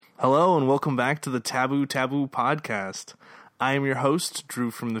Hello and welcome back to the Taboo podcast. I am your host, Drew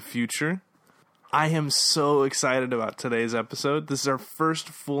from the future. I am so excited about today's episode. This is our first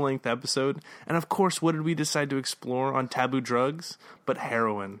full-length episode, and of course, what did we decide to explore on taboo drugs but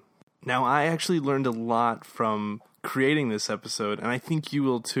heroin? Now, I actually learned a lot from creating this episode, and I think you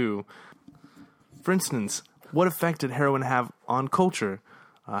will too. For instance, what effect did heroin have on culture?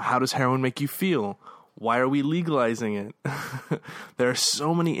 How does heroin make you feel? Why are we legalizing it? There are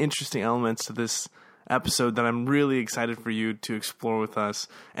so many interesting elements to this episode that I'm really excited for you to explore with us.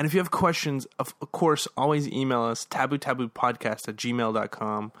 And if you have questions, of course, always email us,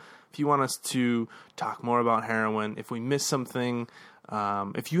 tabootaboo@gmail.com. If you want us to talk more about heroin, if we miss something,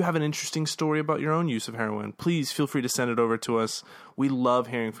 if you have an interesting story about your own use of heroin, please feel free to send it over to us. We love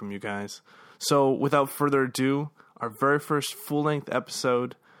hearing from you guys. So without further ado, our very first full-length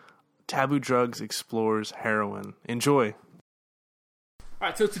episode, Taboo Drugs Explores Heroin. Enjoy. All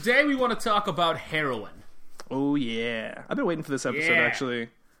right, so today we want to talk about heroin. Oh yeah, I've been waiting for this episode. Actually,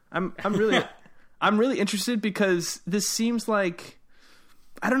 I'm really interested because this seems like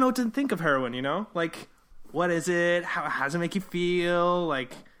I don't know what to think of heroin. You know, like what is it? How does it make you feel?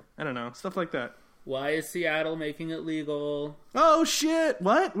 Like I don't know, stuff like that. Why is Seattle making it legal? Oh shit!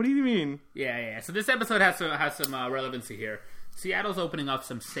 What? What do you mean? Yeah. So this episode has some relevancy here. Seattle's opening up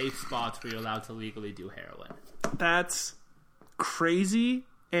some safe spots where you're allowed to legally do heroin. That's crazy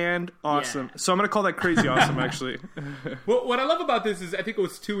and awesome. Yeah. So I'm going to call that crazy awesome, actually. Well, what I love about this is I think it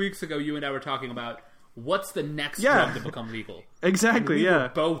was 2 weeks ago you and I were talking about what's the next drug to become legal. Exactly, we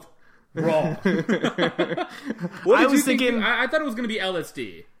were both wrong. What did you think? I thought it was going to be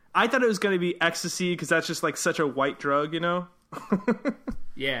LSD. I thought it was going to be ecstasy because that's just like such a white drug, you know?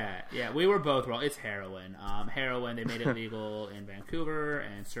 Yeah, we were both wrong. It's heroin. Heroin, they made it legal in Vancouver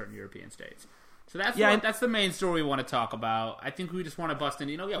and certain European states. So that's the main story we want to talk about. I think we just want to bust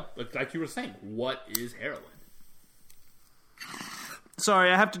in, like you were saying, what is heroin?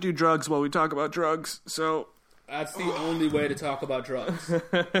 Sorry, I have to do drugs while we talk about drugs, so... That's the only way to talk about drugs.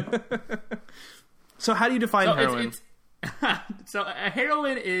 So how do you define heroin?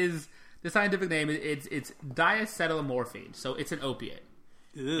 Heroin is... The scientific name, it's diacetylmorphine, so it's an opiate.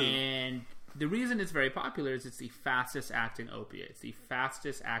 Ew. And the reason it's very popular is it's the fastest acting opiate. It's the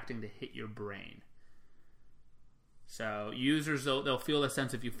fastest acting to hit your brain. So users, they'll feel a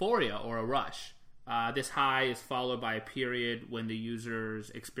sense of euphoria or a rush. This high is followed by a period when the user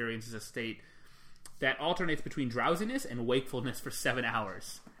experiences a state that alternates between drowsiness and wakefulness for 7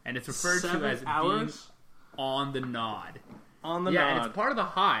 hours. And it's referred to as being on the nod. On the nod. Yeah, and it's part of the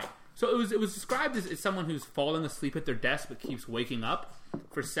high. So it was described as someone who's falling asleep at their desk but keeps waking up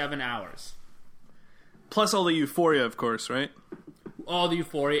for 7 hours. Plus all the euphoria, of course, right? All the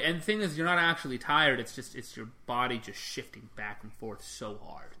euphoria. And the thing is, you're not actually tired. It's your body just shifting back and forth so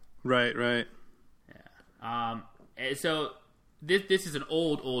hard. Right. Yeah. And so this is an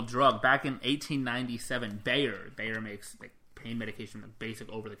old drug. Back in 1897, Bayer makes like pain medication, like basic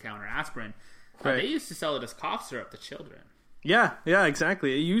over-the-counter aspirin. Right. They used to sell it as cough syrup to children. Yeah,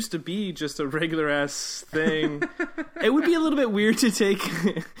 exactly. It used to be just a regular-ass thing. It would be a little bit weird to take...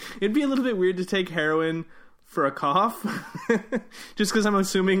 It'd be a little bit weird to take heroin for a cough. Just because I'm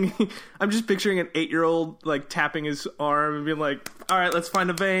assuming... I'm just picturing an 8-year-old, like, tapping his arm and being like, all right, let's find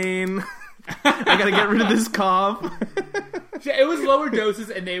a vein. I gotta get rid of this cough. Yeah, it was lower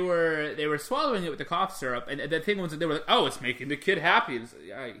doses, and they were swallowing it with the cough syrup. And the thing was that they were like, "Oh, it's making the kid happy."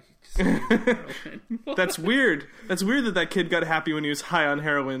 That's weird. That's weird that kid got happy when he was high on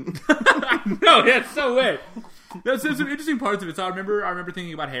heroin. No, that's so weird. There's some interesting parts of it. So I remember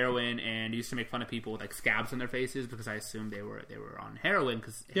thinking about heroin, and used to make fun of people with like scabs on their faces because I assumed they were on heroin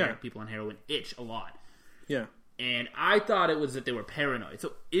because people on heroin itch a lot. Yeah. And I thought it was that they were paranoid.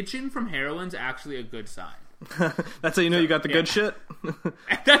 So itching from heroin's actually a good sign. That's how you know you got the good shit?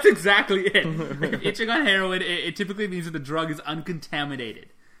 That's exactly it. Itching on heroin, it typically means that the drug is uncontaminated.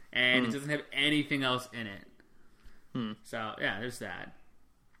 And it doesn't have anything else in it. So, yeah, there's that.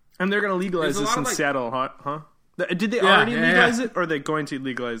 And they're going to legalize this in Seattle, huh? Did they already legalize it, or are they going to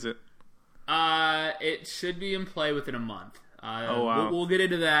legalize it? It should be in play within a month. Oh, wow. We'll get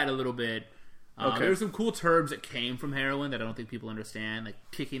into that a little bit. Okay. There were some cool terms that came from heroin that I don't think people understand, like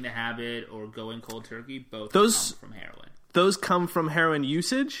kicking the habit or going cold turkey. Both come from heroin. Those come from heroin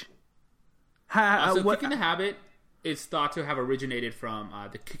usage? Kicking the habit is thought to have originated from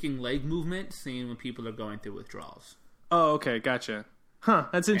the kicking leg movement seen when people are going through withdrawals. Oh, okay, gotcha. Huh,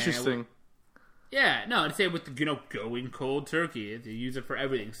 that's interesting. Yeah, no, I'd say with going cold turkey, they use it for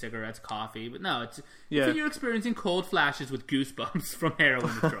everything, cigarettes, coffee, but no, it's you're experiencing cold flashes with goosebumps from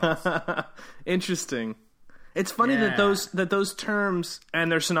heroin withdrawals. Interesting. It's funny Yeah. that those terms,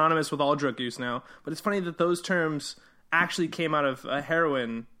 and they're synonymous with all drug use now, but it's funny that those terms actually came out of the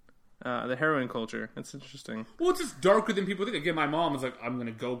heroin culture. That's interesting. Well, it's just darker than people think. Again, my mom was like, "I'm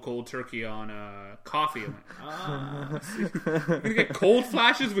gonna go cold turkey on coffee." I'm like, "You're gonna get cold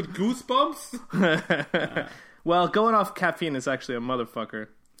flashes with goosebumps." Well, going off caffeine is actually a motherfucker.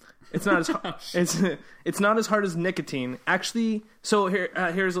 It's not as it's not as hard as nicotine. Actually, so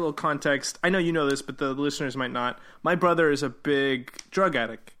here's a little context. I know you know this, but the listeners might not. My brother is a big drug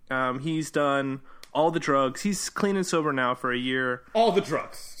addict. He's done all the drugs. He's clean and sober now for a year. All the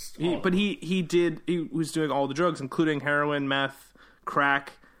drugs. He was doing all the drugs, including heroin, meth,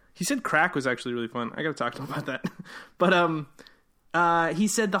 crack. He said crack was actually really fun. I got to talk to him about that. But he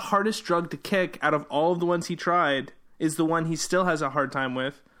said the hardest drug to kick out of all of the ones he tried is the one he still has a hard time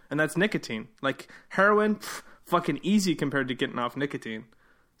with, and that's nicotine. Like heroin, fucking easy compared to getting off nicotine.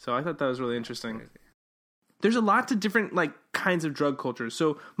 So I thought that was really interesting. There's a lot of different like kinds of drug cultures.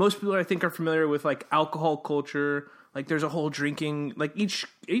 So most people I think are familiar with like alcohol culture. Like there's a whole drinking, like each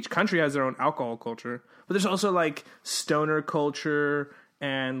country has their own alcohol culture, but there's also like stoner culture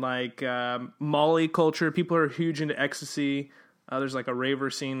and like Molly culture. People are huge into ecstasy. There's like a raver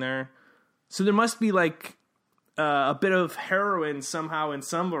scene there. So there must be like a bit of heroin somehow in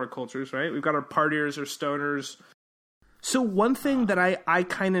some of our cultures, right? We've got our partiers or stoners. So one thing that I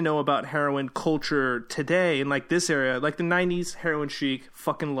kind of know about heroin culture today in like this area, like the 90s heroin chic,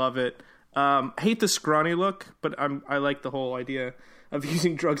 fucking love it. I hate the scrawny look, but I like the whole idea of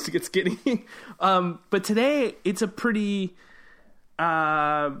using drugs to get skinny. But today it's a pretty,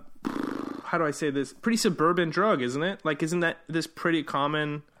 how do I say this? Pretty suburban drug, isn't it? Like, isn't that this pretty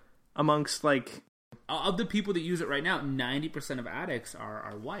common amongst like... Of the people that use it right now, 90% of addicts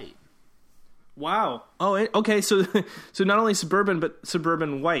are white. Wow. Oh, okay. So not only suburban, but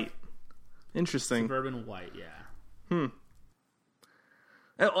suburban white. Interesting. Suburban white, yeah.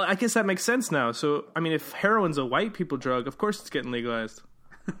 I guess that makes sense now. So, I mean, if heroin's a white people drug, of course it's getting legalized.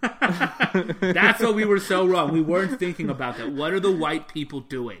 That's what we were so wrong. We weren't thinking about that. What are the white people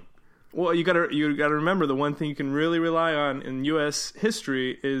doing? Well, you gotta remember the one thing you can really rely on in U.S.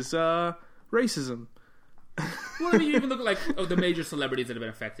 history is racism. Well, I mean, you even look at like the major celebrities that have been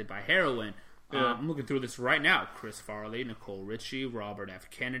affected by heroin. Yeah. I'm looking through this right now. Chris Farley, Nicole Richie, Robert F.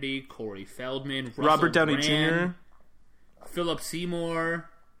 Kennedy, Corey Feldman, Russell Robert Downey Brand, Jr., Philip Seymour,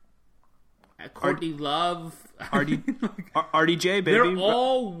 Courtney Love, RDJ, baby. They're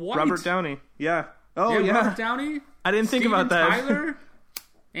all white. Robert Downey. Yeah. Oh, yeah. Robert Downey. I didn't think Steven about that. Tyler.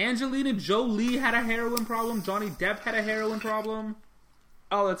 Angelina Jolie had a heroin problem. Johnny Depp had a heroin problem.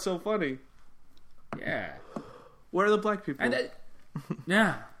 Oh, that's so funny. Yeah. Where are the black people?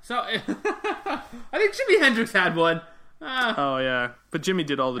 Yeah. So, I think Jimi Hendrix had one. Oh, yeah. But Jimmy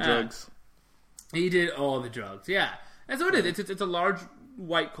did all the drugs. He did all the drugs, yeah. And so it is. It's a large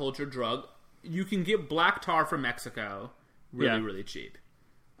white culture drug. You can get black tar from Mexico really cheap.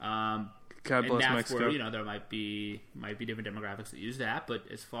 God And bless that's Mexico. where, there might be different demographics that use that, but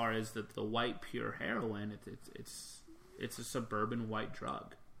as far as the white pure heroin, it's a suburban white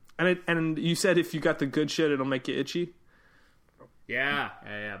drug. And you said if you got the good shit, it'll make you itchy? Yeah.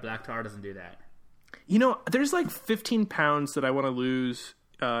 Black tar doesn't do that. You know, there's like 15 pounds that I want to lose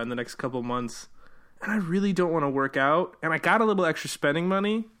in the next couple months, and I really don't want to work out, and I got a little extra spending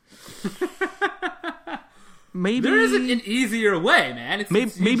money. Maybe there isn't an easier way, man.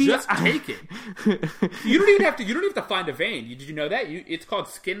 Maybe just take it. You don't even have to find a vein. Did you know that? It's called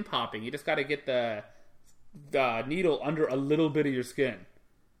skin popping. You just got to get the needle under a little bit of your skin.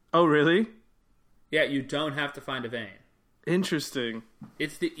 Oh, really? Yeah, you don't have to find a vein. Interesting.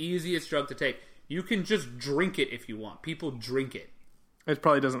 It's the easiest drug to take. You can just drink it if you want. People drink it. It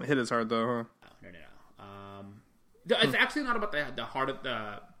probably doesn't hit as hard, though, huh? No. It's actually not about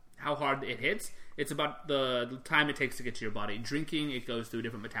how hard it hits. It's about the time it takes to get to your body. Drinking, it goes through a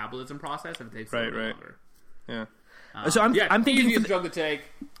different metabolism process, and it takes a little bit longer. Yeah. So I'm thinking easiest drug to take.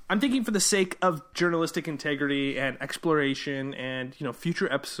 I'm thinking for the sake of journalistic integrity and exploration and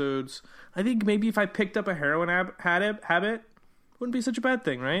future episodes, I think maybe if I picked up a heroin habit, wouldn't be such a bad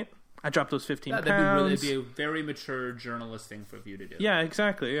thing, right? I dropped those 15 pounds. That'd be a very mature journalist thing for you to do. Yeah,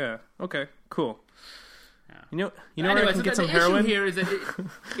 exactly. Yeah. Okay. Cool. Yeah. Where I can get some heroin? The issue here is that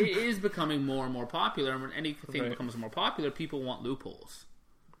it is becoming more and more popular, and when anything becomes more popular, people want loopholes.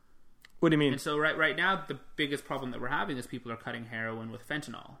 What do you mean? And so right now, the biggest problem that we're having is people are cutting heroin with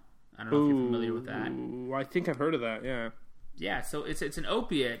fentanyl. I don't know if you're familiar with that. I think I've heard of that, yeah. Yeah, so it's an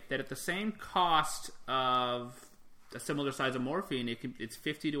opiate that at the same cost of a similar size of morphine, it's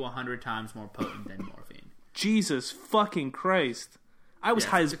 50 to 100 times more potent than morphine. Jesus fucking Christ. I was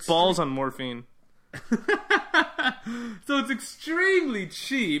high as balls on morphine. So it's extremely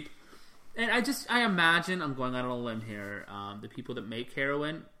cheap. And I imagine, I'm going out on a limb here, the people that make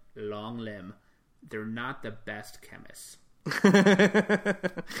heroin, long limb, they're not the best chemists. Yeah.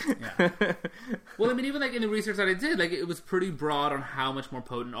 Well, I mean, even like in the research that I did, like it was pretty broad on how much more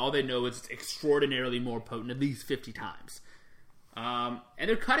potent. All they know is it's extraordinarily more potent, at least 50 times. And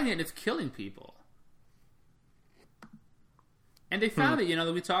they're cutting it and it's killing people. And they found that,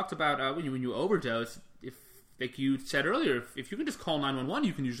 that we talked about when you overdose, if like you said earlier, if you can just call 911,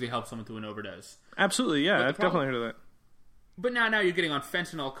 you can usually help someone through an overdose. Absolutely, yeah, I've definitely heard of that. But now you're getting on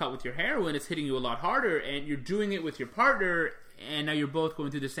fentanyl cut with your heroin, it's hitting you a lot harder, and you're doing it with your partner, and now you're both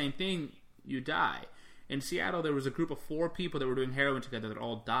going through the same thing, you die. In Seattle, there was a group of 4 people that were doing heroin together that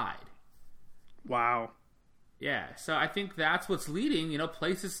all died. Wow. Yeah, so I think that's what's leading,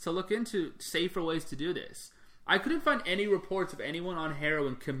 places to look into safer ways to do this. I couldn't find any reports of anyone on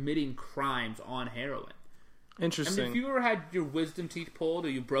heroin committing crimes on heroin. Interesting. I mean, if you ever had your wisdom teeth pulled or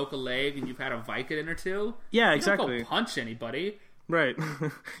you broke a leg and you've had a Vicodin or two, yeah, exactly. You don't go punch anybody. Right.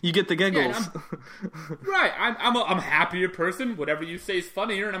 You get the giggles. Yeah, I'm a happier person. Whatever you say is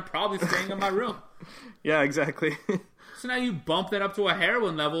funnier, and I'm probably staying in my room. Yeah, exactly. So now you bump that up to a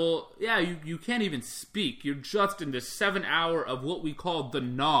heroin level. Yeah, you can't even speak. You're just in the 7 hour of what we call the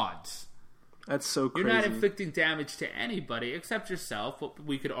nods. That's so crazy. You're not inflicting damage to anybody except yourself. But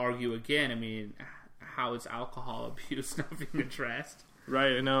we could argue again. I mean, how is alcohol abuse not being addressed?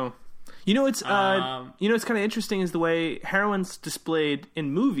 Right, I know. It's kind of interesting is the way heroin's displayed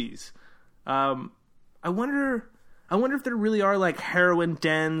in movies. I wonder if there really are like heroin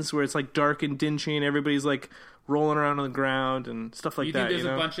dens where it's like dark and dingy and everybody's like rolling around on the ground and stuff like that. You think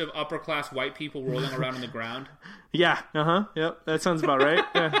there's a bunch of upper class white people rolling around on the ground? Yeah. Yep. That sounds about right.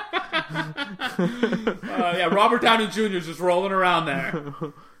 Yeah. Yeah. Robert Downey Jr. is just rolling around there.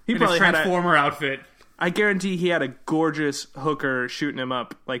 He in probably his Transformer outfit. I guarantee he had a gorgeous hooker shooting him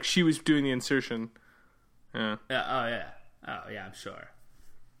up. Like, she was doing the insertion. Yeah. Oh, yeah, I'm sure.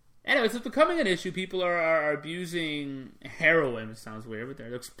 Anyways, it's becoming an issue. People are abusing heroin. It sounds weird, but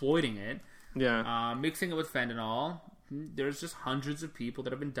they're exploiting it. Yeah. Mixing it with fentanyl. There's just hundreds of people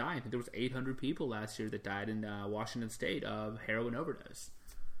that have been dying. I think there was 800 people last year that died in Washington State of heroin overdose.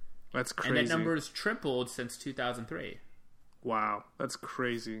 That's crazy. And that number has tripled since 2003. Wow. That's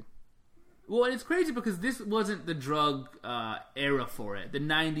crazy. Well, and it's crazy because this wasn't the drug era for it. The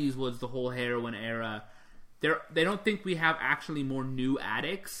 90s was the whole heroin era. They don't think we have actually more new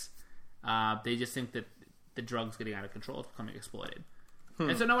addicts. They just think that the drug's getting out of control. It's becoming exploited.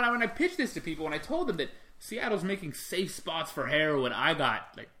 And so now when I pitched this to people, when I told them that Seattle's making safe spots for heroin, I got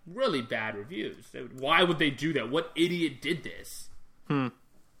like really bad reviews. Why would they do that? What idiot did this?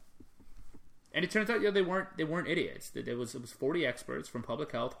 And it turns out, they weren't idiots. It was 40 experts from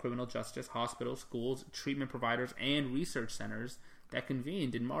public health, criminal justice, hospitals, schools, treatment providers, and research centers that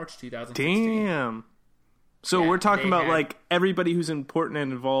convened in March 2016. Damn. So we're talking about like everybody who's important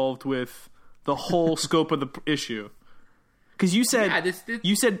and involved with the whole scope of the issue. Because you said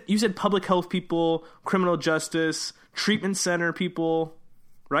you said public health people, criminal justice, treatment center people,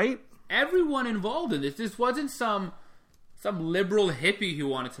 right? Everyone involved in this. This wasn't some liberal hippie who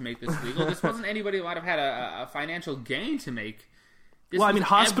wanted to make this legal. This wasn't anybody who might have had a financial gain to make. This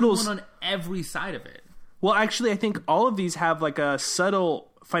hospitals on every side of it. Well, actually, I think all of these have like a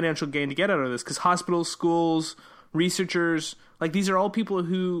subtle financial gain to get out of this because hospitals, schools, researchers, like these are all people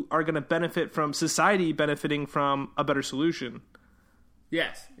who are going to benefit from society benefiting from a better solution.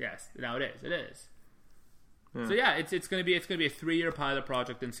 Yes. No, it is. Yeah. So yeah, it's going to be a 3-year pilot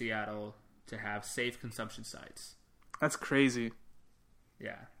project in Seattle to have safe consumption sites. That's crazy.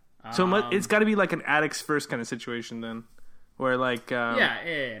 Yeah. So it's got to be like an addicts first kind of situation then, where like yeah,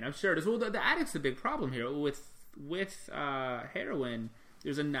 and I'm sure it is. Well, the addict's the big problem here with heroin.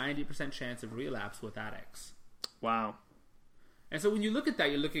 There's a 90% chance of relapse with addicts. Wow. And so when you look at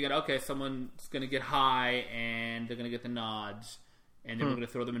that, you're looking at, okay, someone's going to get high and they're going to get the nods, and then we're going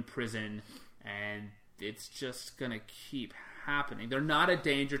to throw them in prison, and it's just going to keep happening. They're not a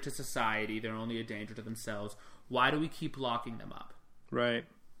danger to society. They're only a danger to themselves. Why do we keep locking them up? Right.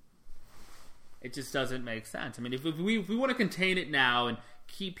 It just doesn't make sense. I mean, if we want to contain it now and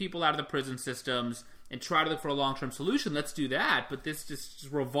keep people out of the prison systems and try to look for a long-term solution, let's do that. But this just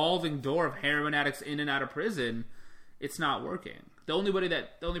revolving door of heroin addicts in and out of prison, it's not working. The only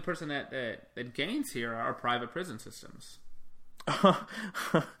person that gains here are private prison systems.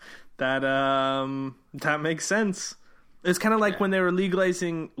 That makes sense. It's kind of like when they were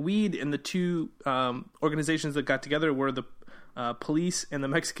legalizing weed, and the two organizations that got together were the police and the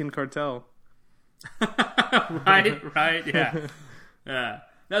Mexican cartel. Right, yeah.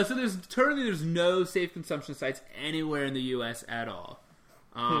 No, so there's no safe consumption sites anywhere in the U.S. at all.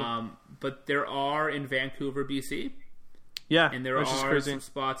 But there are in Vancouver, BC. Yeah, and there are some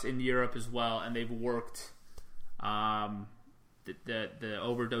spots in Europe as well, and they've worked the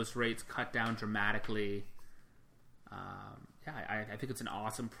overdose rates cut down dramatically. I think it's an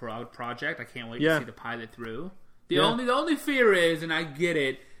awesome project. I can't wait to see the pilot through. The only fear is, and I get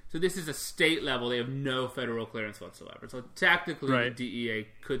it, so this is a state level. They have no federal clearance whatsoever. So technically, the DEA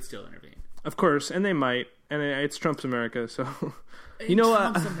could still intervene. Of course, and they might. And it's Trump's America, so...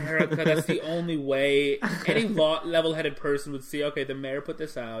 Trump's America, that's the only way any level-headed person would see, okay, the mayor put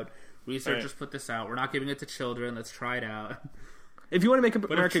this out, researchers put this out, we're not giving it to children, let's try it out. If you want to make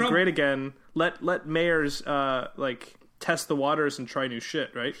America great again, let mayors, test the waters and try new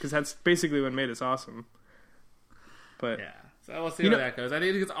shit, right? Because that's basically what made us awesome. But yeah, so we'll see how that goes. I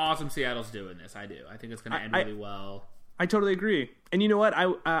think it's awesome Seattle's doing this. I do. I think it's going to end really well. I totally agree. And you know what?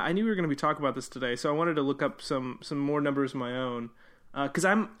 I knew we were going to be talking about this today, so I wanted to look up some more numbers of my own. Because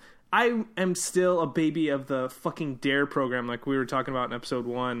I am still a baby of the fucking DARE program, like we were talking about in episode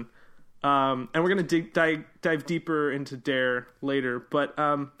 1. And we're going to dive deeper into DARE later. But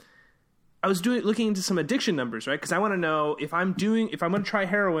I was looking into some addiction numbers, right? Because I want to know if I'm going to try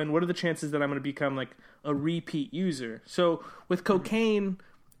heroin, what are the chances that I'm going to become like a repeat user? So with cocaine,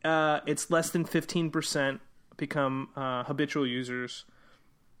 it's less than 15% become habitual users.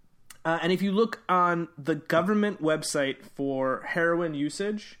 And if you look on the government website for heroin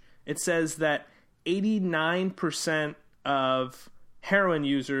usage, it says that 89% of heroin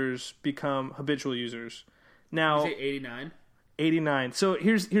users become habitual users. Now, you say 89? 89. So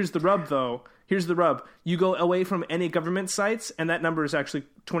here's the rub, though. Here's the rub. You go away from any government sites, and that number is actually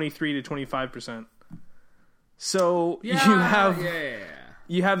 23 to 25%. So you have the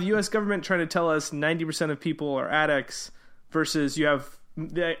U.S. government trying to tell us 90% of people are addicts, versus you have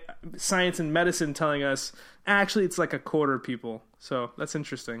the science and medicine telling us actually it's like a quarter of people. So that's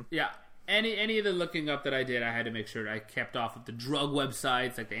interesting. Yeah. Any of the looking up that I did, I had to make sure I kept off of the drug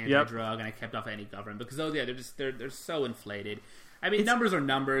websites, like the anti-drug, and I kept off any government, because they're so inflated. I mean, numbers are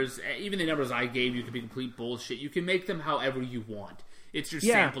numbers. Even the numbers I gave you could be complete bullshit. You can make them however you want. It's your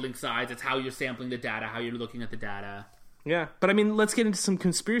sampling size. It's how you're sampling the data, how you're looking at the data. Yeah, but I mean, let's get into some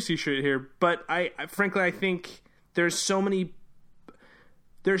conspiracy shit here. But I frankly, I think there's so many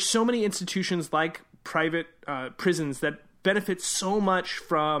institutions like private prisons that benefit so much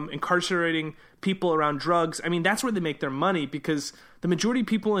from incarcerating people around drugs. I mean, that's where they make their money, because the majority of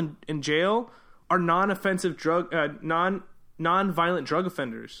people in jail are non-offensive non-violent drug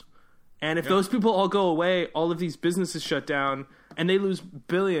offenders. And if those people all go away, all of these businesses shut down and they lose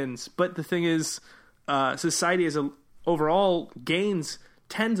billions. But the thing is, society as overall gains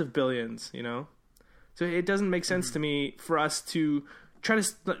tens of billions, you know? So it doesn't make sense to me for us to try to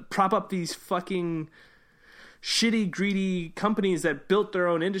prop up these fucking shitty, greedy companies that built their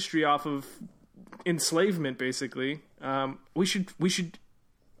own industry off of enslavement, basically. We should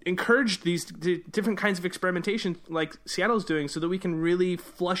encourage these different kinds of experimentation like Seattle's doing, so that we can really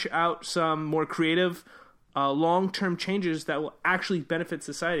flush out some more creative, long-term changes that will actually benefit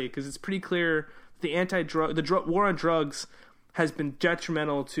society. Because it's pretty clear the war on drugs has been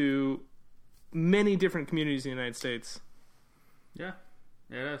detrimental to many different communities in the United States. Yeah,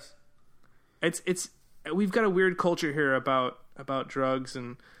 it is. It's we've got a weird culture here about drugs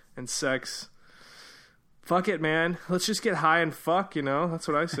and sex. Fuck it, man. Let's just get high and fuck, you know? That's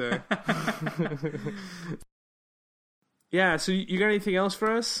what I say. Yeah, so you got anything else for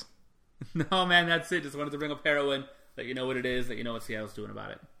us? No, man, that's it. Just wanted to bring up heroin, let you know what it is, let you know what Seattle's doing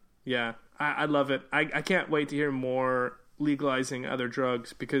about it. Yeah, I love it. I can't wait to hear more legalizing other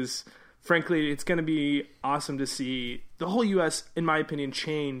drugs, because, frankly, it's going to be awesome to see the whole U.S., in my opinion,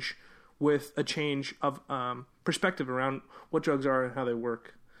 change with a change of perspective around what drugs are and how they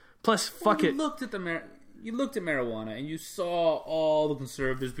work. Plus, fuck it. You looked at marijuana and you saw all the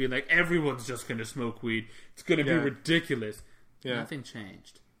conservatives being like, everyone's just going to smoke weed. It's going to be ridiculous. Yeah. Nothing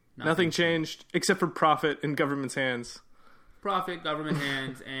changed. Nothing changed except for profit in government's hands. Profit, government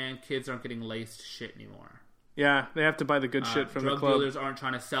hands, and kids aren't getting laced shit anymore. Yeah, they have to buy the good shit from the club. Drug dealers aren't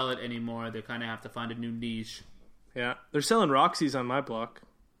trying to sell it anymore. They kind of have to find a new niche. Yeah, they're selling Roxy's on my block.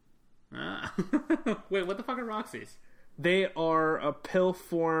 Wait, what the fuck are Roxy's? They are a pill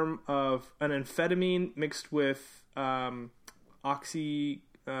form of an amphetamine mixed with Oxycontin.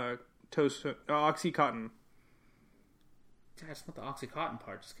 I just want the Oxycontin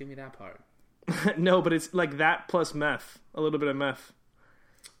part. Just give me that part. No, but it's like that plus meth. A little bit of meth.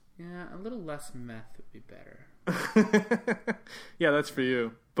 Yeah, a little less meth would be better. Yeah, that's for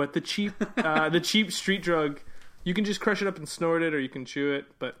you. But the cheap street drug You can just crush it up and snort it, or you can chew it.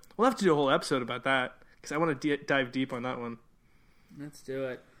 But we'll have to do a whole episode about that because I want to dive deep on that one. Let's do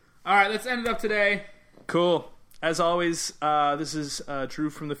it. All right, let's end it up today. Cool. As always, this is Drew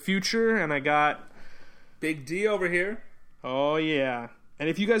from the future, and I got Big D over here. Oh, yeah. And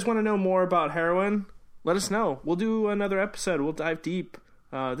if you guys want to know more about heroin, let us know. We'll do another episode. We'll dive deep.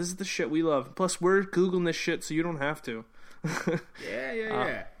 This is the shit we love. Plus, we're Googling this shit so you don't have to.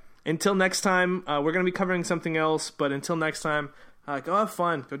 Yeah. Until next time, we're going to be covering something else. But until next time, go have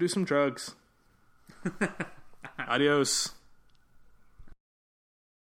fun. Go do some drugs. Adios.